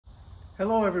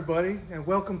Hello everybody and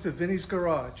welcome to Vinny's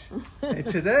Garage. And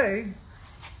today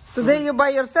you're by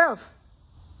yourself.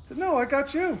 No, I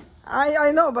got you.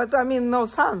 I know, but I mean no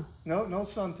sun. No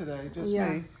sun today, just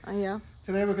me. Yeah.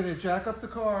 Today we're going to jack up the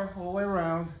car all the way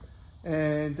around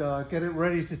and get it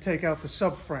ready to take out the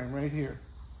subframe right here.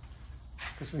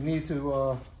 Because we need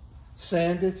to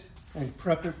sand it and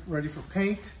prep it ready for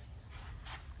paint.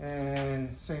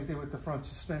 And same thing with the front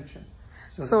suspension.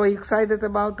 So are you excited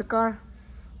about the car?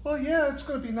 Well, yeah, it's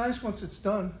going to be nice once it's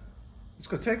done. It's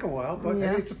going to take a while, but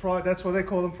yeah. hey, it's a project. That's why they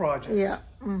call them projects. Yeah.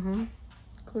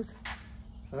 Good. So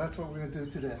that's what we're going to do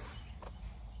today.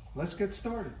 Let's get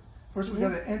started. First, we got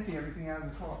to empty everything out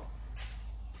of the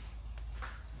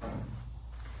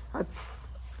car.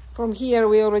 From here,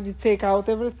 we already take out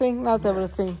everything. Not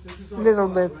everything. This is a little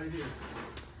bit. Right here.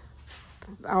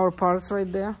 Our parts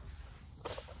right there.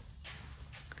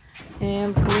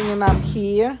 And cleaning up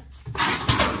here.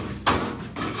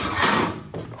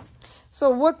 So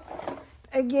what,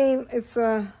 again, it's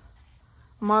a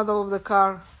model of the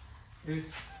car?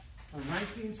 It's a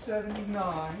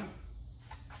 1979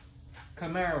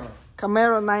 Camaro.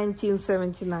 Camaro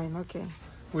 1979, okay.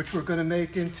 Which we're going to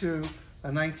make into a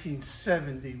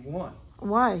 1971.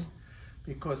 Why?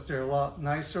 Because they're a lot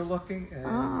nicer looking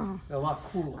and they're a lot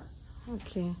cooler.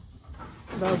 Okay.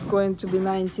 That's going to be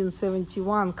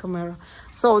 1971 Camaro.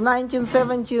 So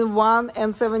 1971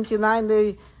 and 79,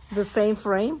 they the same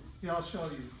frame? Yeah, I'll show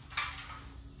you.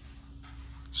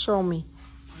 Show me.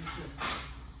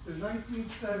 The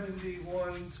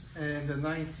 1971s and the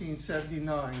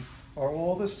 1979s are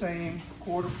all the same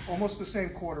almost the same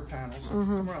quarter panels.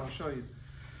 Come around, I'll show you.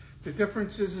 The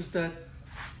difference is that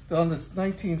on the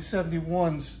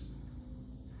 1971s,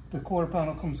 the quarter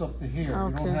panel comes up to here.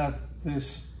 Okay. You don't have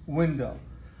this window,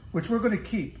 which we're going to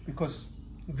keep because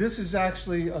this is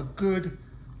actually a good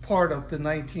part of the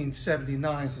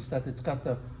 1979s is that it's got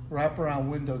the wraparound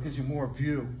window, gives you more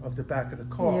view of the back of the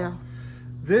car. Yeah.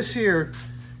 This here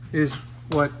is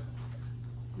what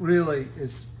really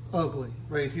is ugly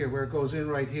right here, where it goes in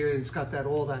right here. It's got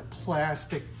all that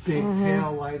plastic big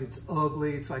tail light. It's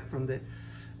ugly. It's like from an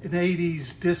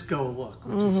 80s disco look,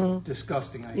 which is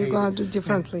disgusting. I hate it. You're going to do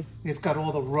differently. And it's got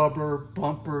all the rubber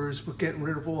bumpers. We're getting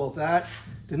rid of all of that.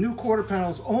 The new quarter panel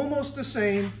is almost the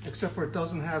same, except for it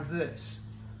doesn't have this.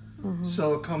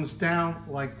 So it comes down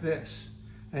like this.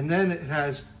 And then it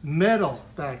has metal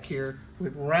back here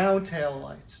with round tail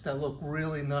lights that look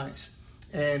really nice.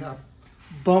 And a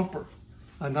bumper,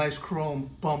 a nice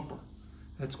chrome bumper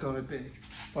that's going to be.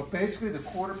 But basically the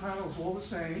quarter panel is all the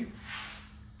same.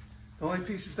 The only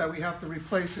pieces that we have to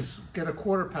replace is get a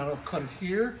quarter panel, cut it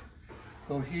here,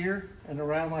 go here, and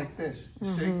around like this. You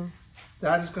see?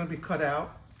 That is going to be cut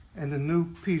out and the new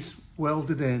piece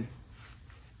welded in.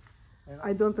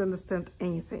 I don't understand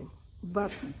anything,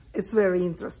 but it's very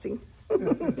interesting.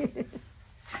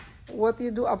 What do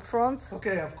you do up front?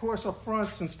 Okay, of course up front,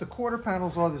 since the quarter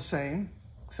panels are the same,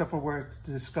 except for where it's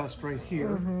discussed right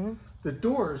here, the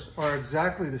doors are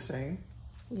exactly the same.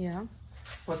 Yeah.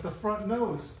 But the front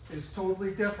nose is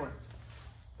totally different.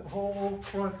 The whole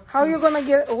front. How are you gonna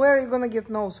get? Where are you gonna get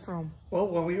nose from? Well,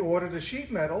 when we order the sheet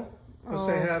metal, because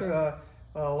they have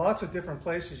lots of different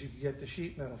places you can get the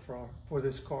sheet metal from for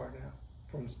this car now.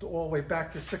 From all the way back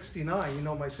to '69, you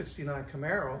know my '69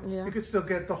 Camaro. Yeah. You could still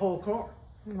get the whole car.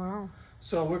 Wow.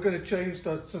 So we're going to change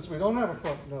since we don't have a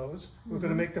front nose, we're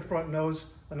going to make the front nose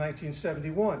a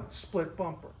 1971 split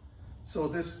bumper. So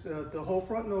this the whole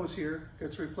front nose here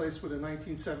gets replaced with a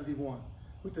 1971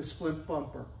 with the split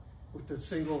bumper, with the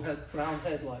single round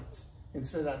headlights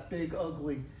instead of that big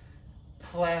ugly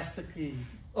plasticky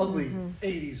ugly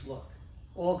 80s look.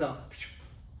 All gone.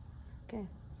 Okay.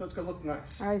 So it's going to look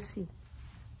nice. I see.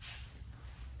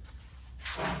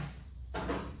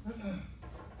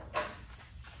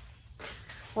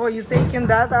 Oh, you taking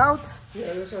that out?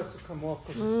 Yeah, this has to come off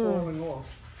because it's falling off.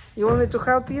 You want me to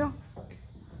help you?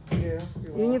 Yeah.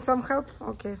 You need some help?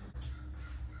 Okay.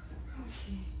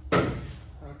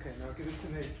 Okay, now give it to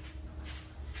me.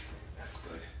 That's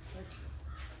good. Thank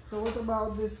you. So what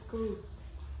about these screws?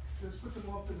 Just put them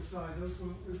off to the side. Those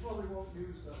we probably won't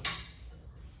use those.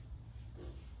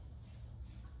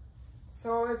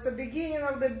 So it's the beginning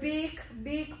of the big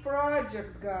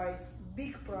project, guys.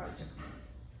 Big project.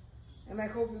 And I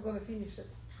hope we're gonna finish it.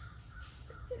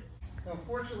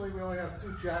 Unfortunately, we only have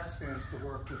 2 jack stands to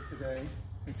work with today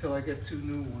until I get 2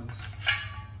 new ones.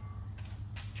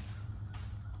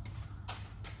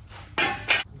 Yeah,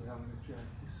 I'm gonna jack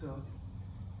this up.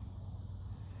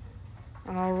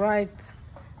 All right,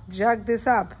 jack this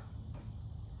up.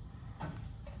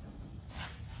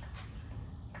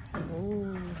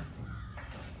 Ooh.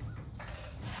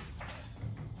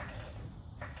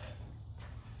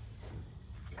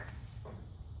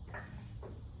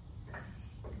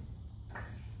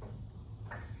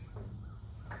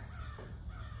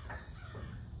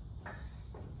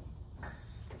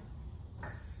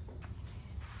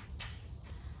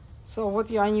 So what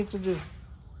do I need to do?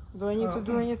 Do I need to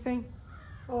do anything?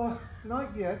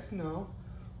 Not yet, no.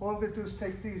 All I'm going to do is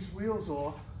take these wheels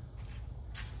off.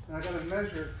 And I got to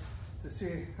measure to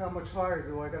see how much higher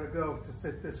do I got to go to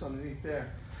fit this underneath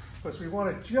there. Because we want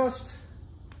it just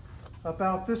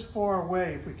about this far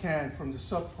away, if we can, from the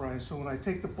subframe. So when I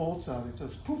take the bolts out, it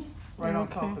just poof, right on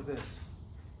top of this.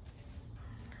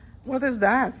 What is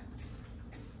that?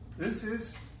 This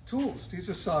is tools. These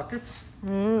are sockets.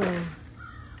 Mm.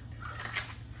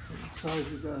 What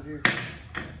size you got here?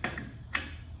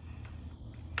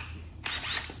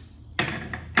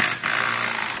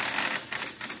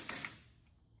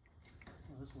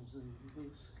 Oh, this one's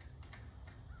loose.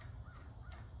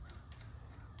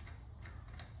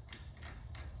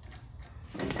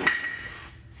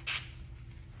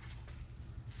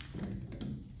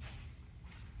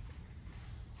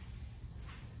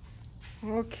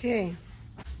 Okay.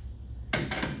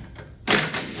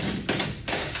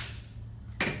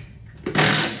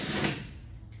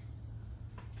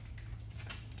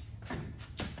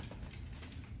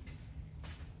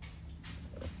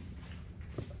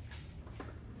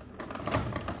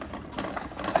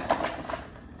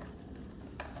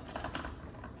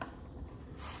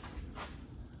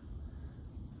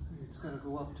 It's got to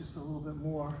go up just a little bit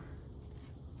more.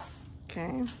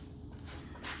 Okay.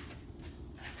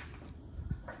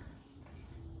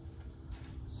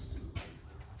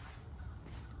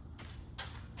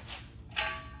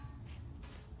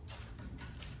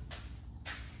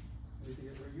 Maybe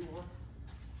where you are.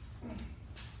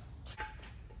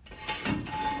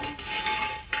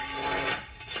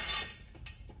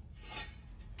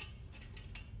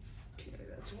 Okay,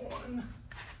 that's one.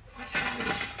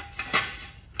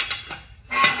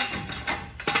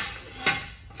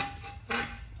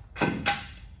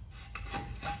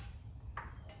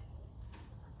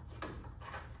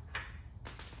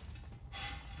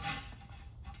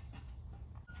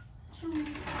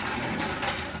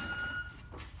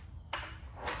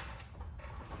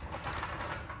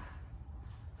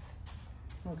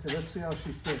 Okay, let's see how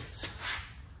she fits.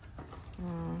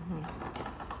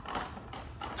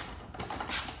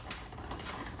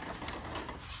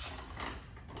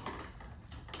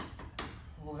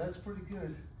 Well, that's pretty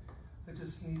good. I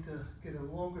just need to get a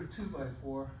longer 2x4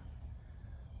 for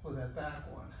that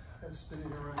back one. I gotta spin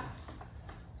it around.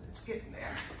 It's getting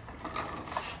there.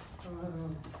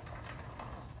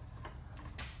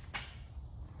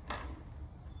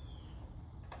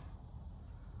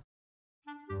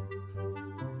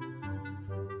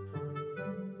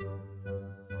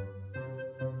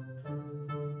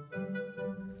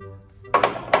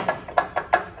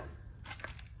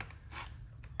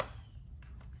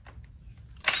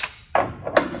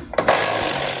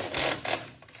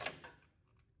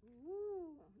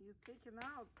 Ooh, you're taking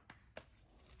out.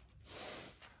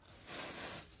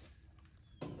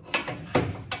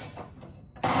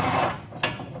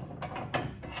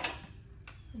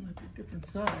 It might be a different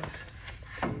size.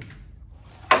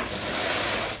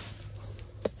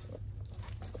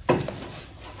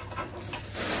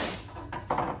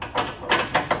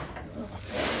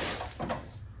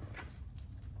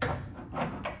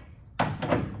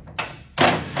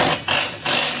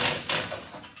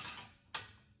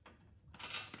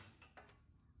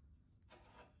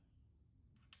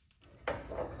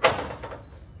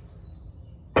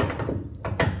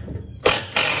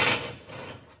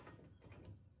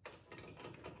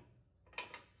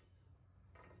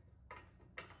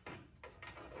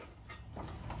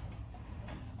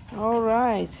 All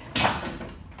right.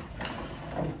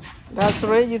 That's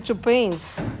ready to paint.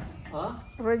 Huh?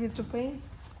 Ready to paint?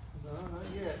 No, not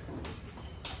yet.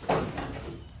 Can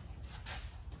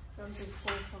they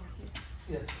fall from here?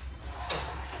 Yeah.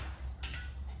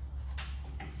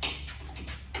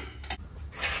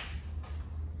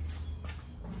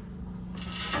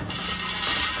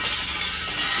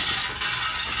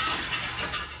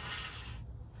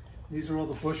 These are all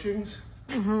the bushings.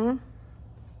 Mm-hmm.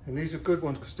 And these are good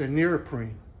ones because they're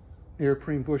neoprene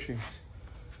bushings.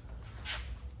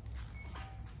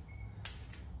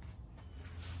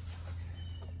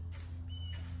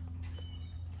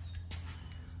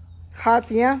 Hot,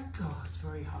 yeah? Oh, it's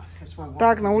very hot. That's why I Так,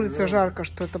 wanted на to do улице it early. жарко,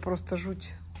 что это просто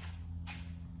жуть.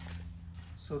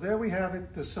 So there we have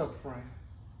it, the subframe.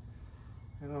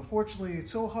 And unfortunately,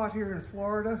 it's so hot here in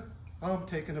Florida, I'm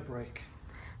taking a break.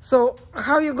 So,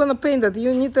 how you gonna paint it?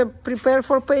 You need to prepare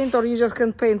for paint or you just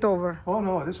can paint over? Oh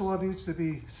no, this all needs to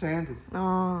be sanded.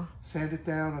 Oh, Sand it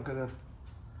down. I'm gonna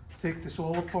take this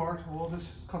all apart. All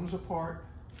this comes apart.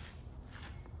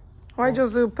 why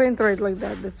just do paint right like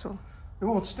that, that's all. It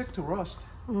won't stick to rust.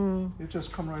 Mm. It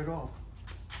just come right off.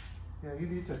 Yeah, you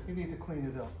need to clean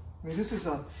it up. I mean, this is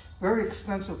a very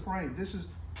expensive frame. This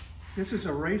is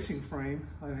a racing frame.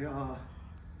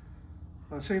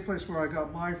 Same place where I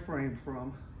got my frame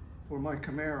from for my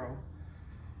Camaro.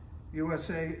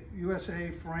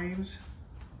 USA frames.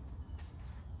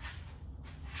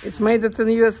 It's made in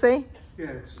the USA?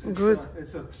 Yeah,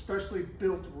 it's a specially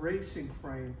built racing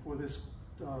frame for this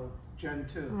Gen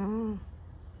 2,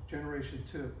 Generation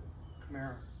 2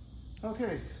 Camaro.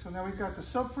 Okay, so now we've got the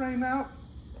subframe out,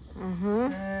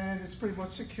 and it's pretty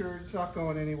much secured. It's not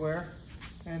going anywhere.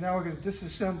 And now we're going to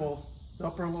disassemble the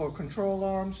upper and lower control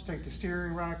arms, take the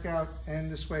steering rack out,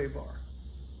 and the sway bar.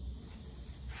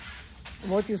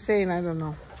 What you saying? I don't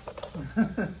know.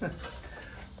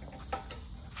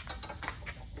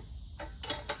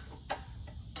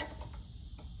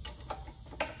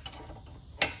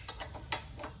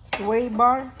 Sway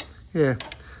bar? Yeah,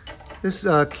 this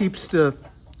keeps the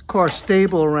car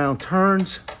stable around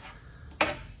turns.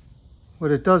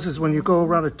 What it does is when you go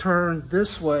around a turn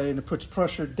this way and it puts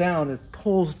pressure down, it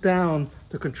pulls down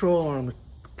the control arm.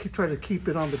 Try to keep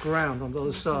it on the ground on the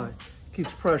other side.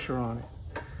 Keeps pressure on it.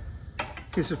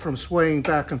 Keeps it from swaying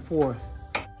back and forth.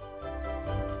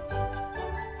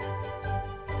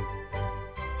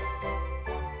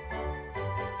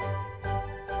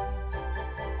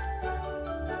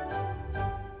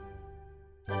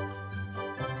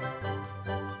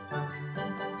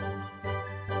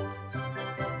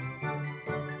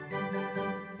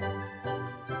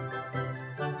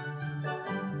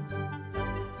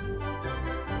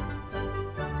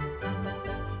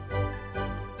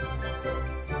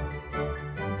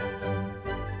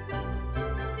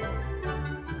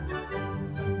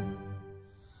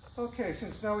 Okay,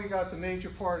 since now we got the major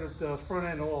part of the front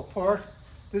end all apart,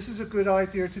 this is a good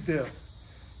idea to do.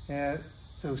 And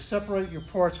to separate your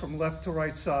parts from left to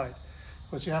right side.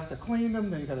 Because you have to clean them,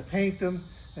 then you got to paint them,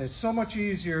 and it's so much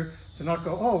easier to not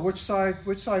go, oh, which side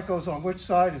goes on which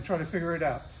side, and try to figure it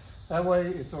out. That way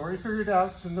it's already figured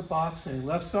out, it's in the box, saying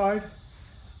left side,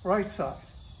 right side.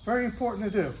 Very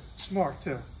important to do, smart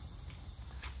too.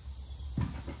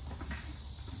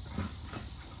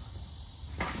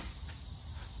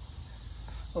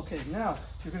 Okay, now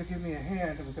you're going to give me a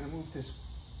hand and we're going to move this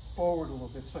forward a little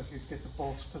bit so I can get the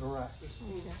bolts to the rack.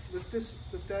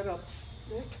 Lift that up.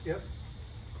 Yep.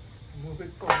 Move it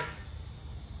forward.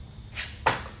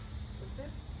 That's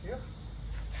it? Yep.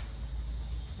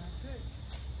 That's it.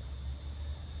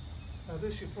 Now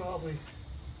this you probably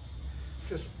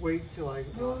just wait till I...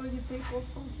 You already take off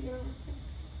from here?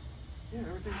 Yeah,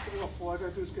 everything's off. All I got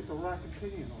to do is get the rack and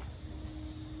pinion off.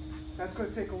 That's going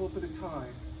to take a little bit of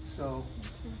time. So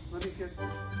let me get...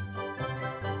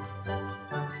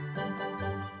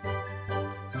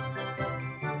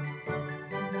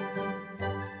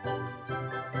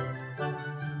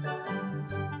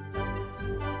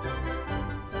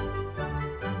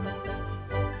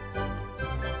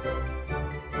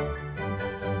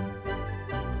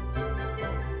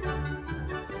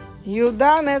 You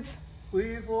done it.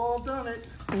 We've all done it.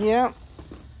 Yeah.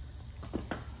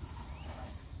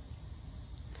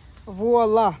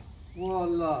 Voila.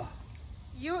 Voila.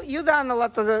 You done a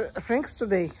lot of the things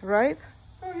today, right?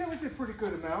 Oh yeah, we did a pretty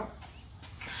good amount.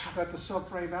 We got the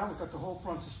subframe out, we got the whole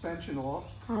front suspension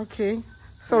off. Okay.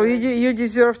 So you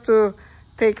deserve to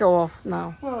take off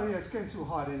now. Well, yeah, it's getting too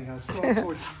hot anyhow. It's going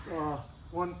towards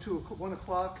 1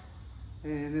 o'clock.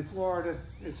 And in Florida,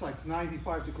 it's like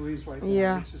 95 degrees right now.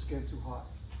 Yeah. It's just getting too hot.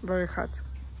 Very hot.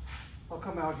 I'll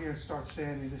come out here and start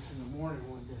sanding this in the morning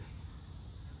one day.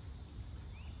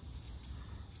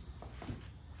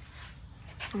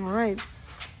 All right.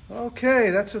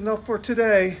 Okay, that's enough for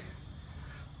today.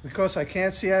 Because I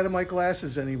can't see out of my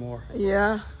glasses anymore.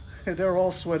 Yeah. They're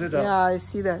all sweated up. Yeah, I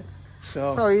see that.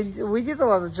 So we did a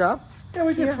lot of job. Yeah,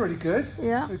 we did pretty good.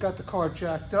 Yeah. We got the car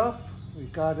jacked up. We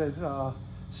got it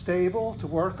stable to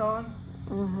work on.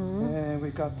 And we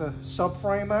got the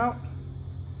subframe out.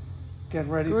 Getting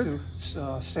ready to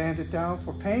sand it down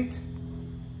for paint.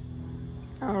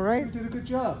 All right. You did a good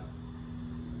job.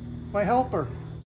 My helper.